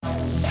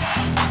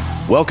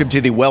Welcome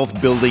to the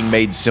Wealth Building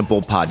Made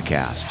Simple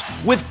podcast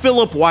with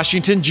Philip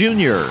Washington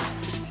Jr.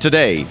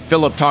 Today,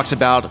 Philip talks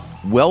about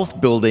wealth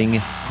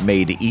building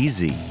made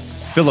easy.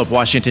 Philip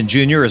Washington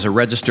Jr. is a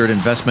registered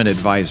investment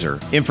advisor.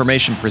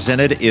 Information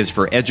presented is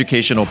for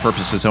educational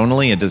purposes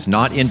only and does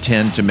not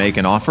intend to make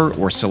an offer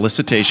or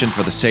solicitation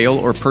for the sale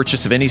or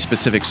purchase of any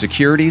specific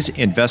securities,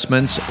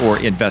 investments, or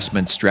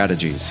investment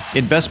strategies.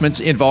 Investments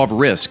involve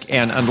risk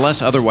and,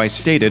 unless otherwise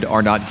stated,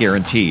 are not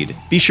guaranteed.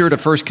 Be sure to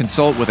first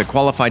consult with a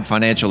qualified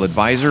financial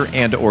advisor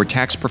and/or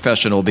tax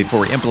professional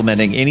before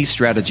implementing any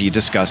strategy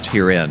discussed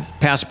herein.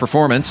 Past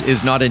performance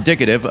is not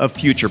indicative of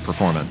future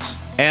performance.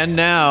 And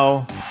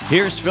now,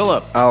 here's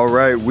Philip. All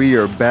right, we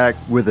are back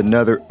with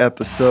another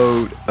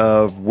episode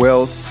of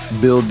Wealth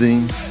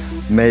Building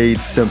Made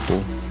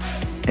Simple.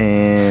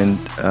 And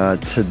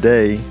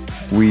today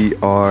we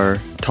are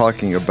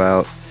talking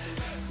about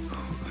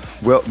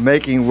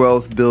making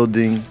wealth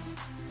building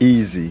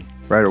easy,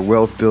 right? Or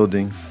wealth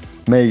building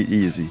made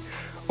easy.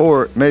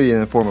 Or maybe in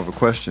the form of a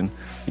question,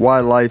 why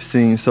life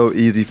seems so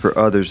easy for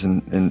others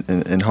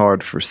and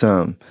hard for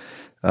some.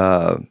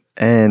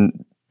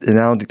 And I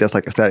don't think that's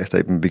like a static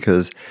statement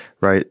because,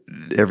 right,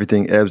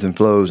 everything ebbs and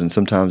flows, and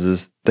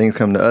sometimes things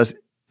come to us,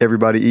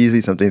 everybody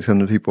easy, some things come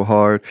to people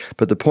hard.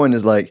 But the point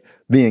is like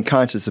being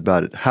conscious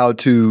about it, how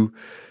to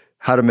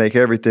make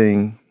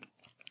everything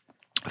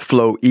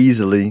flow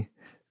easily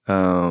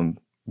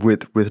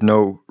with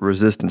no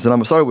resistance. And I'm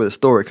gonna start with a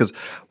story because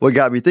what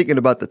got me thinking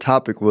about the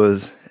topic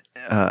was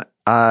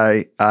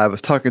I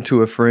was talking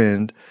to a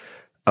friend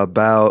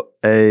about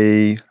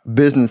a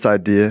business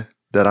idea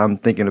that I'm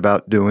thinking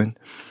about doing.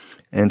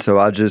 And so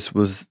I just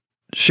was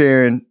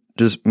sharing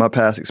just my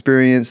past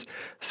experience,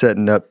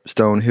 setting up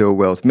Stonehill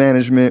Wealth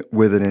Management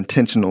with an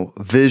intentional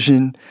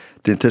vision.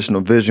 The intentional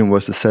vision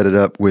was to set it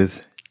up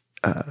with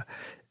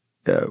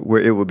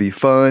where it would be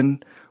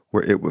fun,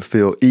 where it would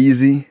feel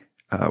easy,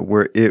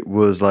 where it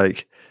was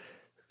like,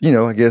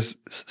 I guess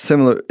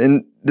similar.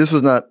 And this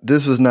was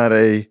not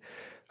a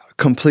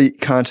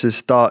complete conscious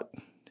thought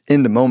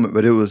in the moment,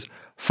 but it was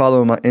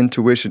following my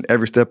intuition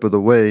every step of the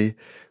way,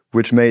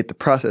 which made the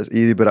process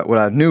easy. But what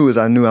I knew is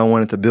I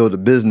wanted to build a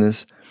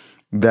business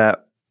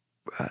that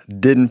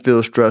didn't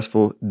feel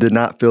stressful, did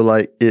not feel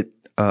like it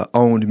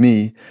owned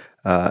me,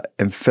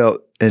 and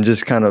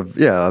just kind of,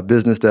 a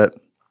business that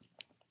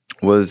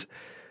was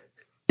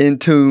in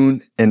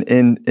tune and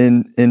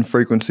in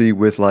frequency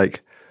with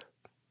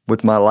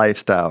my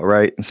lifestyle,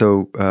 right? And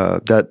so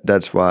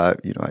that's why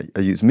I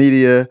use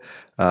media.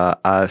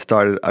 I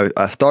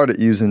started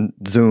using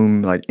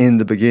Zoom like in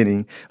the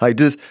beginning, like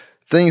just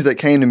things that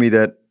came to me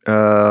that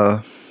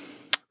I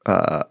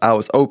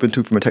was open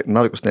to from a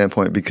technological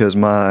standpoint because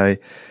my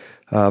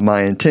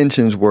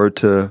intentions were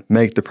to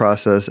make the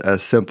process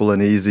as simple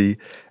and easy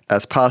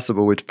as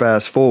possible. Which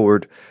fast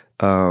forward,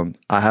 I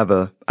have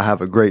a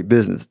great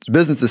business. The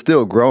business is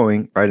still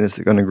growing, right? And it's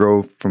going to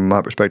grow from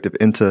my perspective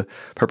into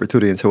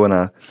perpetuity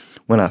until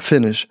when I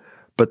finish.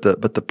 But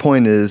the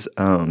point is,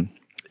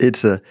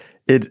 it's a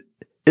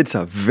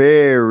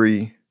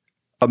very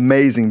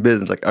amazing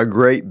business, like a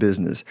great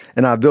business.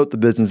 And I built the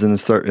business in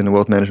the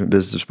wealth management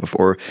business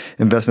before,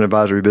 investment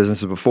advisory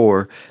businesses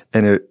before,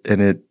 and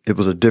it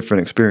was a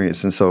different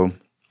experience. And so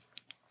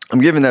I'm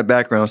giving that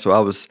background. So I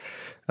was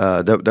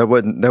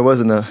that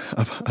wasn't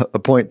a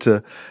point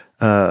to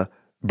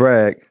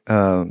brag,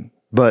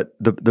 but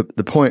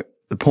the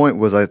point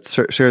was I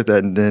shared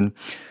that, and then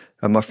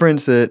my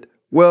friend said,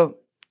 well,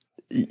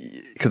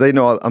 because they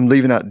know I'm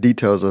leaving out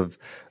details of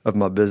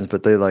my business,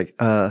 but they like,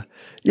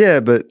 yeah,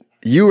 but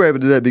you were able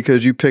to do that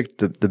because you picked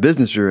the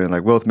business you're in,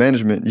 like wealth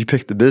management. You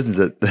picked the business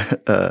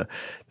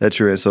that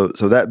you're in. So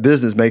that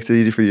business makes it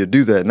easy for you to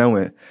do that. And I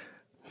went,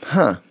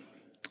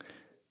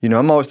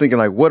 I'm always thinking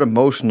like, what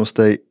emotional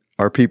state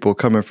are people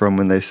coming from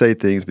when they say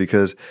things?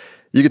 Because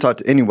you can talk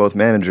to any wealth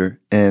manager,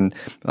 and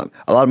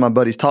a lot of my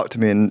buddies talk to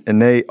me,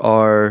 and they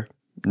are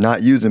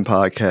not using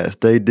podcasts.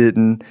 They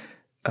didn't.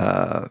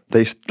 A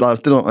lot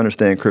still don't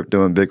understand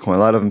crypto and Bitcoin. A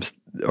lot of them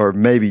are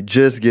maybe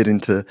just getting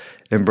to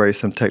embrace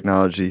some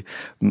technology.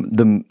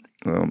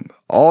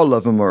 All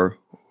of them are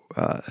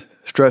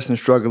stressing,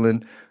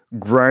 struggling,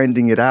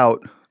 grinding it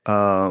out,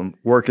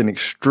 working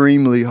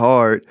extremely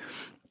hard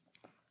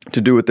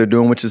to do what they're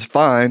doing, which is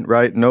fine,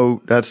 right?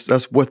 No, that's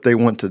what they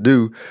want to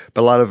do.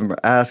 But a lot of them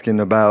are asking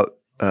about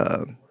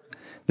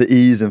the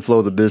ease and flow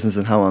of the business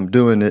and how I'm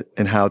doing it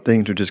and how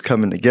things are just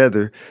coming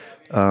together.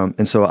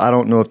 And so I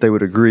don't know if they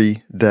would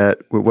agree that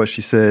with what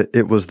she said,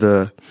 it was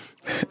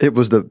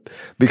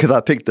because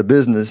I picked the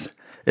business,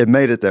 it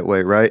made it that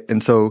way, right?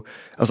 And so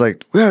I was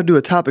like, we gotta do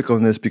a topic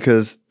on this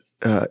because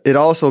it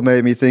also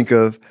made me think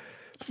of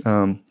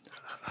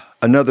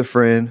another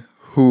friend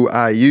who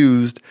I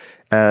used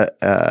as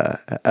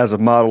a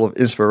model of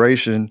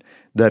inspiration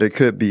that it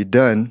could be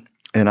done,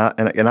 and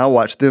I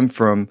watched them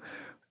from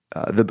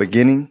the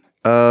beginning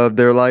of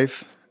their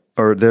life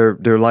or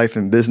their life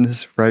in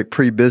business, right,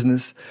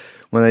 pre-business,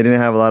 when they didn't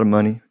have a lot of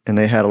money and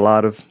they had a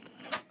lot of,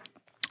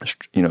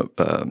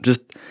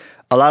 just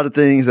a lot of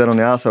things that on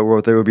the outside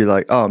world they would be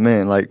like, oh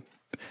man, like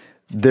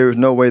there's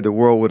no way the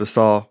world would have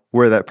saw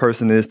where that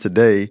person is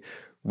today,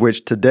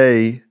 which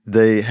today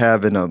they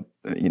have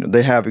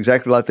they have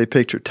exactly like they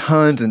pictured,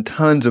 tons and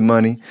tons of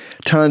money,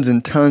 tons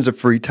and tons of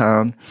free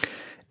time,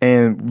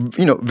 and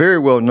very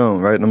well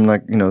known, right? And I'm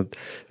like,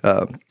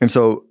 and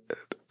so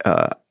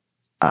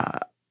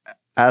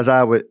as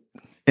I would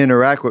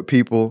interact with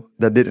people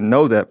that didn't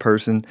know that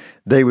person,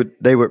 they would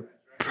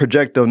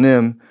project on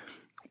them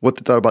what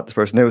they thought about this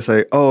person. They would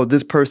say, "Oh,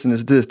 this person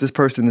is this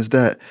person is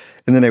that,"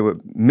 and then they would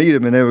meet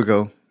him and they would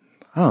go,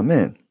 "Oh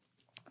man,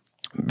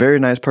 very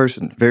nice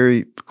person,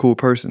 very cool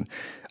person.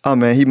 Oh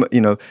man,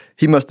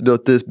 he must have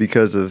built this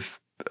because of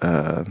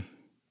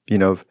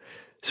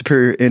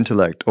superior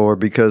intellect or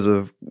because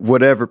of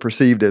whatever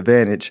perceived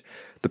advantage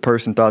the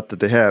person thought that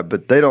they had."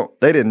 But they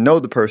didn't know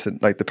the person.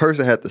 Like the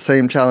person had the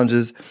same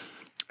challenges,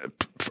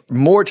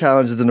 more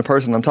challenges than the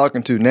person I'm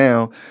talking to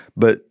now,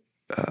 but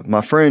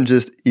my friend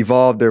just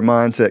evolved their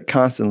mindset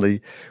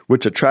constantly,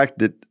 which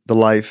attracted the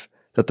life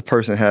that the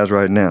person has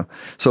right now.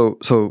 So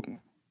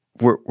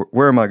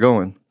where am I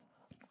going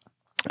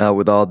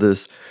with all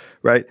this,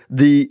 right?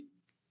 The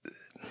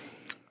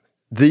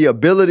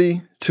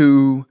ability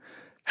to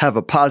have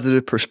a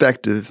positive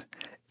perspective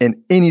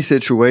in any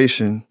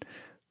situation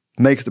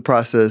makes the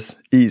process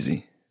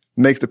easy,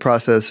 makes the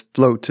process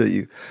flow to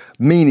you.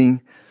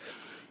 Meaning,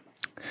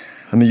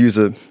 let me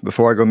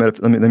before I go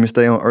let me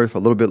stay on earth a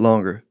little bit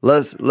longer.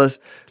 Let's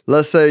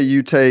say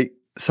you take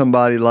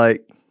somebody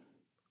like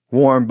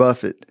Warren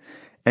Buffett,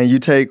 and you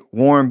take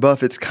Warren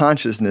Buffett's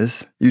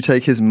consciousness, you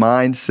take his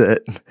mindset,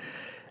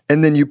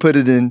 and then you put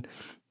it in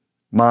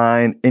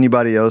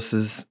anybody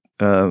else's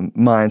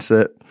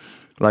mindset.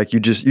 Like you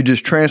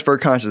just transfer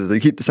consciousness. You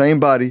keep the same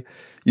body,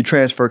 you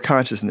transfer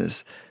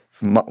consciousness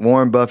from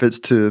Warren Buffett's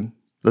to,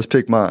 let's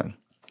pick mine.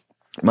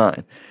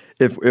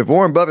 If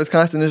Warren Buffett's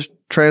consciousness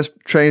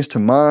trains to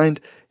mind,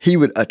 he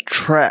would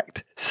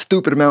attract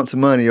stupid amounts of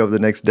money over the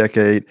next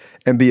decade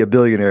and be a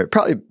billionaire,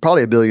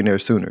 probably a billionaire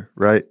sooner,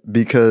 right?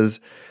 Because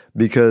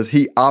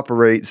he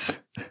operates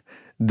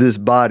this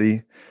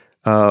body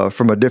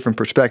from a different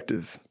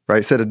perspective,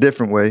 right? Said a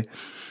different way,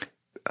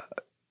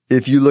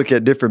 if you look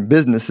at different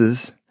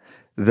businesses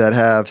that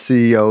have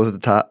CEOs at the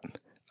top,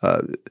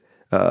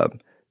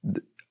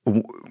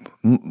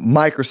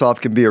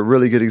 Microsoft can be a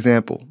really good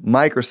example.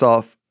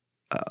 Microsoft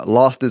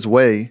lost its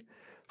way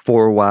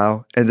for a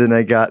while, and then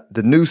they got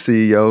the new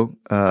CEO,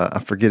 I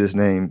forget his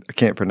name, I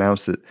can't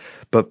pronounce it,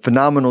 but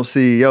phenomenal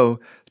CEO,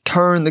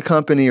 turned the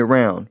company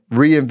around,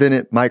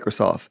 reinvented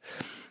Microsoft.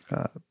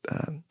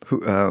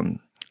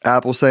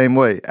 Apple, same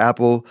way.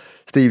 Apple,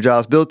 Steve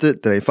Jobs built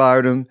it, then they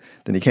fired him,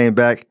 then he came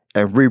back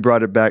and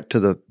re-brought it back to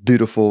the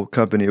beautiful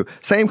company.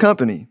 Same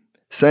company,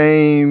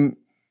 same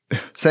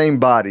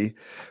body,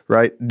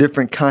 right?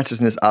 Different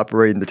consciousness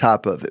operating the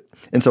top of it.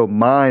 And so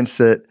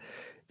mindset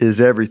is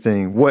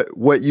everything.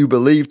 What you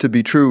believe to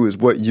be true is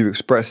what you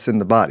express in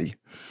the body,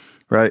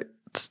 right?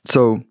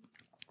 So,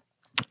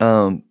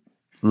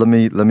 let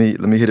me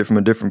hit it from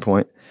a different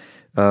point.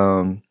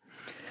 I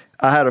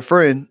have a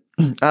friend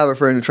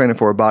who's training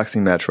for a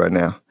boxing match right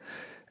now,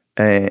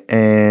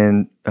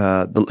 and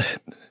the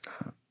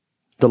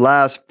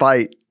last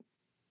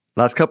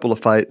couple of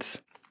fights,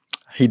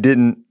 he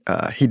didn't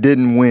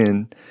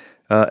win.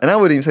 And I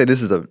wouldn't even say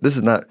this is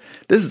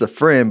a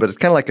friend, but it's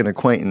kind of like an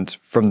acquaintance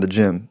from the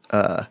gym.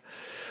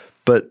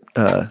 But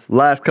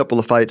last couple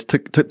of fights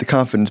took the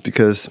confidence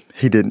because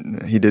he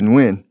didn't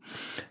win.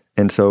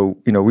 And so,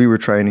 we were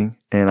training,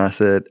 and I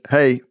said,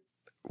 "Hey,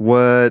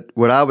 what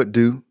I would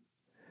do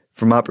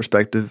from my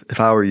perspective, if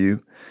I were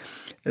you,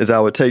 is I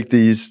would take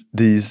these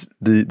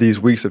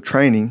weeks of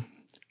training,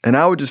 and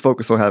I would just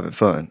focus on having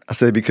fun." I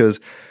said, because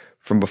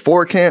from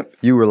before camp,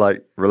 you were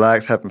like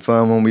relaxed, having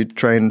fun when we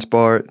trained and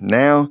sparred.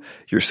 Now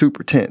you're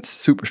super tense,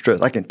 super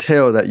stressed. I can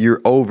tell that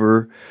you're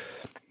overthinking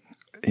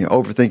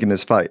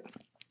this fight.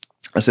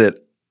 I said,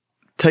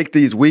 take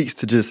these weeks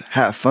to just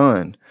have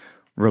fun,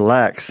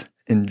 relax,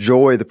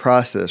 enjoy the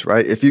process,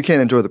 right? If you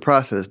can't enjoy the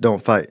process,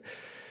 don't fight.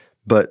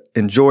 But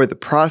enjoy the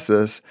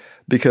process,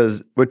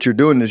 because what you're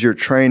doing is you're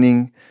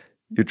training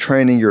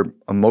your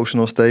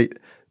emotional state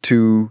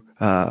to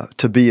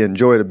be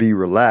enjoy, to be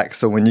relaxed.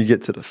 So when you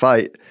get to the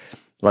fight,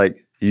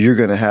 like, you're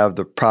going to have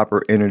the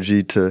proper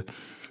energy to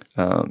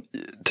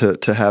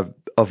have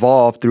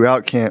evolved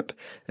throughout camp,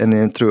 and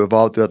then to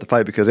evolve throughout the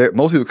fight, because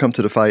most people come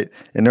to the fight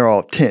and they're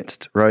all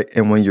tensed, right?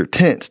 And when you're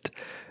tensed,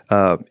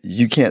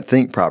 you can't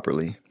think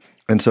properly.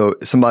 And so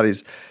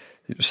somebody's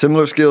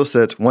similar skill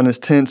sets, one is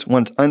tense,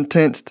 one's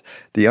untensed,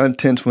 the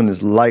untensed one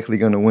is likely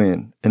going to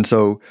win. And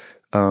so,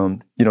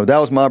 that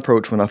was my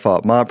approach when I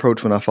fought. My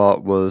approach when I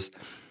fought was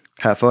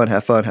have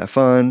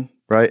fun,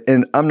 right?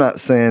 And I'm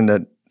not saying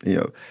that,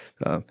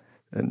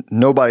 and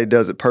nobody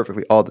does it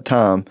perfectly all the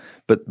time,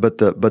 but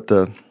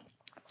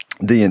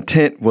the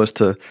intent was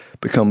to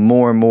become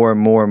more and more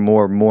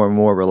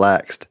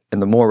relaxed.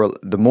 And the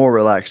more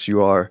relaxed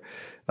you are,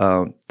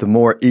 the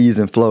more ease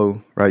and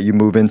flow, right, you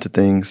move into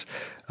things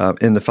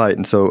in the fight.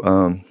 And so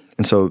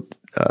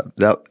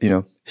that,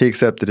 he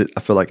accepted it.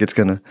 I feel like it's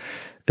gonna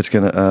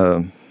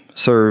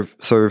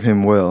serve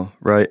him well,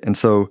 right? And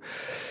so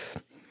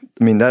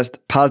that's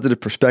positive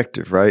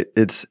perspective, right?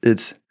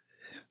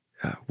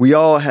 We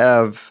all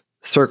have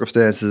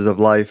circumstances of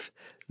life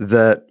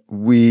that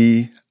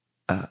we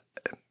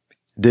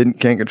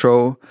can't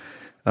control,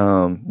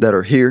 that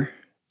are here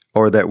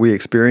or that we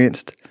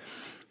experienced,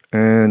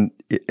 and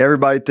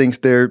everybody thinks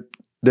their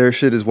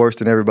shit is worse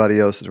than everybody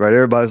else's, right?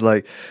 Everybody's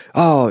like,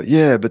 oh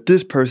yeah, but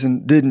this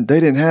person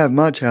didn't have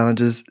my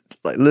challenges.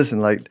 Like, listen,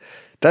 like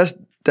that's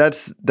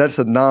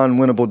a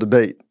non-winnable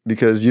debate,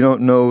 because you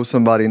don't know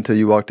somebody until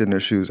you walked in their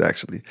shoes.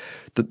 Actually,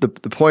 the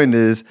point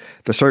is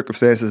the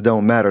circumstances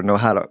don't matter,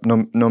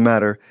 no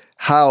matter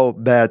how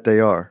bad they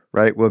are,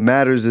 right? What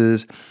matters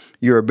is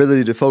your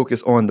ability to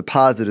focus on the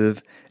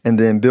positive and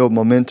then build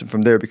momentum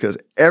from there, because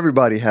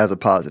everybody has a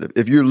positive.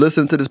 If you're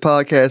listening to this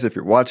podcast, if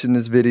you're watching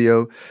this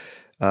video,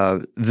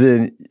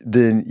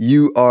 then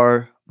you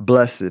are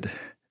blessed,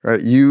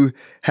 right? You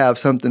have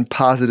something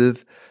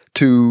positive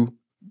to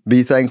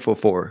be thankful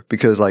for,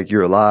 because like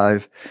you're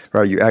alive,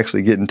 right? You're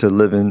actually getting to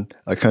live in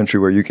a country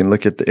where you can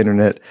look at the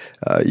internet.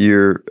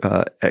 You're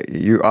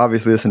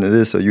obviously listening to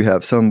this, so you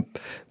have some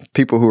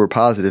people who are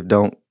positive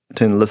don't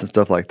tend to listen to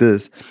stuff like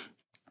this.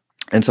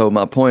 And so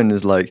my point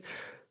is like,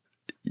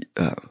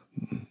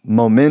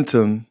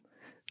 momentum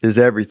is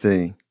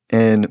everything,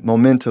 and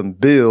momentum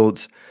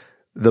builds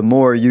the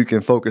more you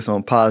can focus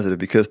on positive,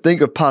 because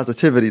think of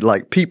positivity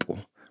like people,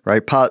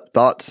 right?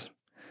 Thoughts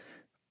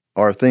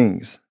are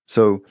things.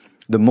 So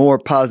the more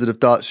positive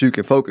thoughts you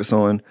can focus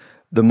on,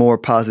 the more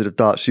positive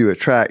thoughts you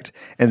attract.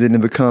 And then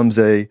it becomes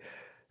a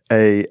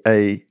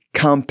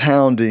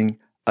compounding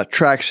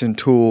attraction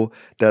tool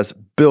that's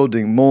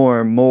building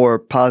more and more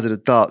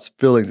positive thoughts,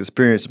 feelings,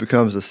 experience. It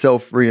becomes a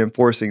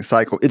self-reinforcing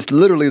cycle. It's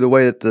literally the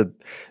way that the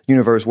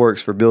universe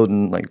works for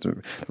building, like the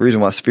reason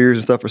why spheres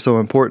and stuff are so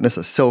important. It's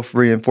a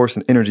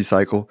self-reinforcing energy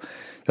cycle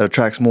that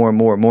attracts more and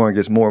more and more and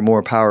gets more and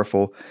more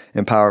powerful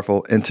and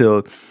powerful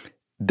until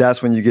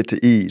that's when you get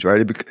to ease,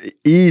 right?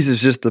 Ease is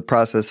just the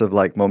process of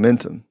like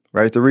momentum,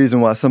 right? The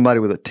reason why somebody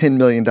with a $10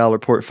 million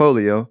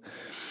portfolio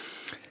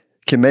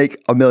can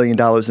make $1 million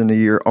in a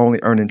year only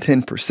earning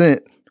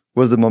 10%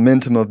 was the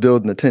momentum of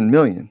building the 10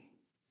 million,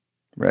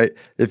 right?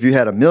 If you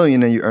had $1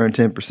 million and you earn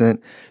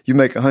 10%, you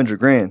make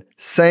 $100,000.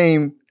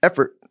 Same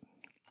effort,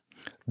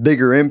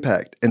 bigger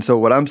impact. And so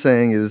what I'm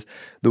saying is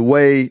the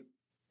way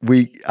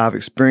I've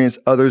experienced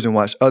others and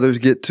watched others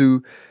get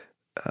to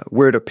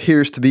where it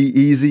appears to be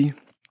easy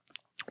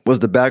was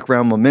the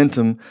background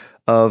momentum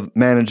of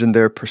managing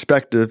their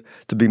perspective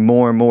to be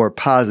more and more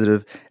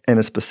positive in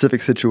a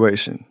specific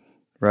situation,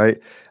 right?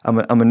 I'm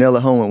gonna nail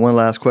it home with one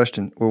last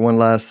question or one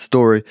last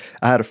story.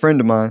 I had a friend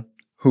of mine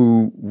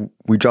who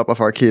we drop off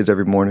our kids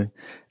every morning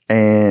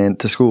and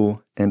to school,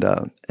 and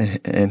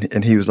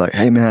he was like,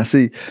 "Hey man, I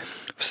see."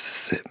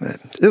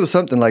 It was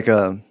something like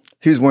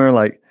he was wearing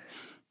like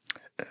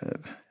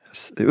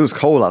it was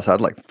cold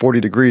outside, like 40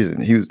 degrees,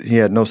 and he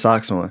had no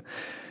socks on,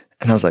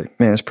 and I was like,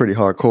 "Man, it's pretty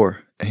hardcore."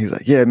 And he was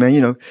like, "Yeah,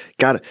 man,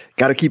 gotta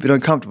keep it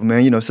uncomfortable,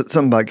 man.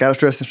 Something about gotta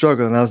stress and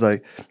struggle." And I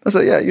said,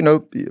 "Yeah,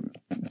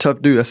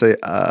 tough dude." I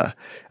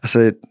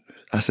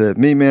said,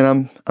 "Me,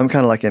 man, I'm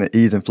kind of like in an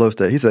ease and flow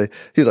state." He's like,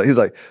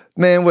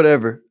 "Man,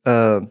 whatever.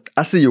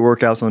 I see your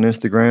workouts on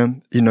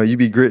Instagram. You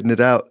be gritting it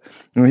out."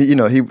 And he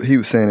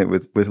was saying it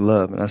with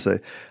love. And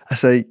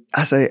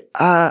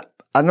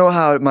I know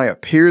how it might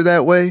appear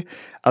that way.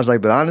 I was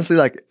like, but honestly,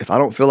 like if I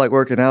don't feel like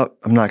working out,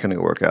 I'm not going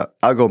to work out.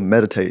 I'll go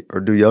meditate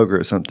or do yoga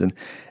or something,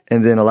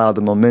 and then allow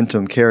the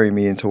momentum carry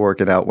me into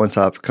working out once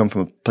I've come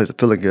from a place of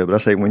feeling good. But I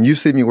say, when you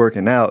see me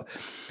working out,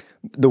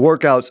 the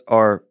workouts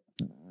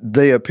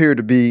they appear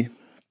to be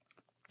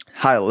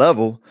high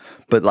level,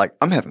 but like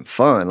I'm having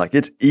fun. Like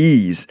it's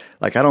ease.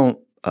 Like I'm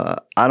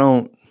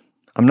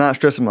not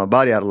stressing my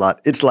body out a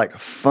lot. It's like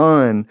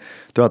fun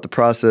throughout the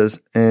process.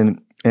 And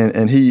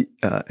he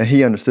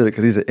understood it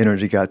because he's an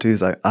energy guy too.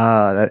 He's like,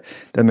 that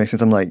makes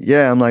sense. I'm like,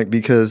 yeah. I'm like,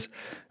 because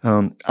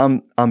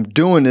I'm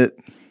doing it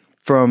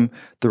from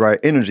the right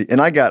energy. And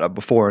I got a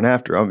before and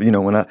after.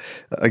 When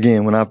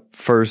I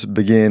first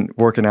began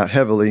working out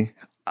heavily,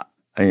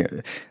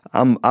 I've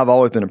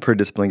always been a pretty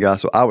disciplined guy,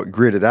 so I would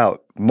grit it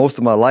out. Most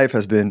of my life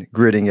has been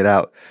gritting it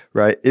out,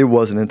 right? It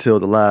wasn't until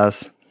the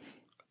last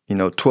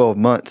 12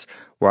 months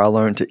where I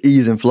learned to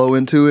ease and flow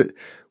into it,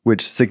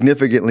 which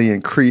significantly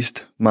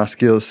increased my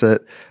skill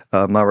set,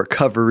 my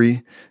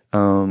recovery,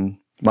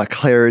 my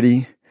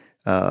clarity,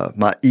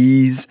 my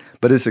ease.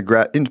 But it's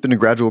been a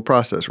gradual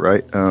process,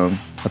 right? I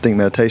think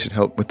meditation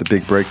helped with the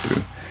big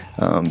breakthrough.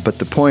 But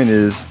the point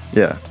is,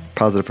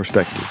 positive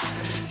perspective.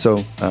 So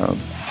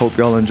hope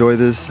y'all enjoy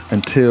this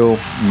until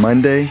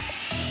Monday,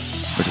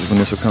 which is when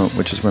this will come,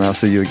 which is when I'll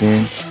see you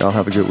again. Y'all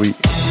have a good week.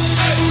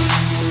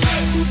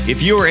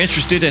 If you are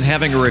interested in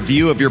having a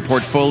review of your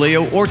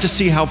portfolio or to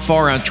see how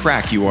far on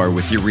track you are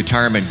with your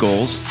retirement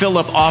goals,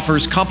 Philip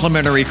offers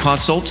complimentary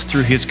consults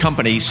through his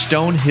company,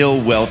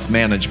 Stonehill Wealth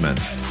Management.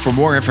 For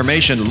more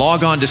information,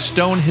 log on to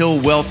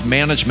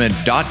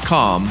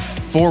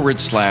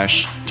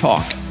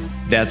stonehillwealthmanagement.com/talk.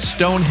 That's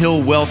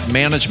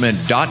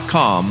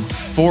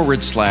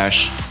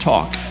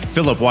stonehillwealthmanagement.com/talk.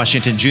 Philip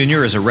Washington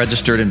Jr. is a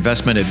registered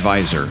investment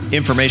advisor.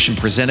 Information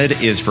presented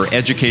is for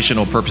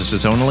educational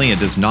purposes only and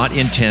does not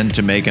intend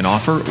to make an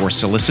offer or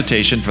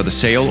solicitation for the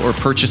sale or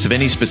purchase of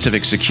any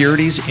specific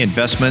securities,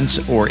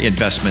 investments, or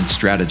investment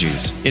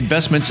strategies.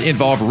 Investments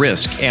involve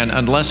risk and,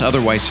 unless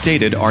otherwise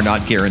stated, are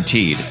not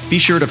guaranteed. Be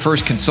sure to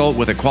first consult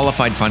with a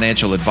qualified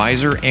financial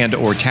advisor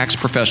and/or tax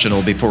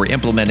professional before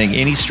implementing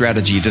any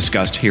strategy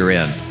discussed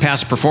herein.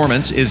 Past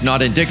performance is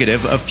not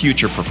indicative of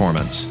future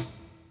performance.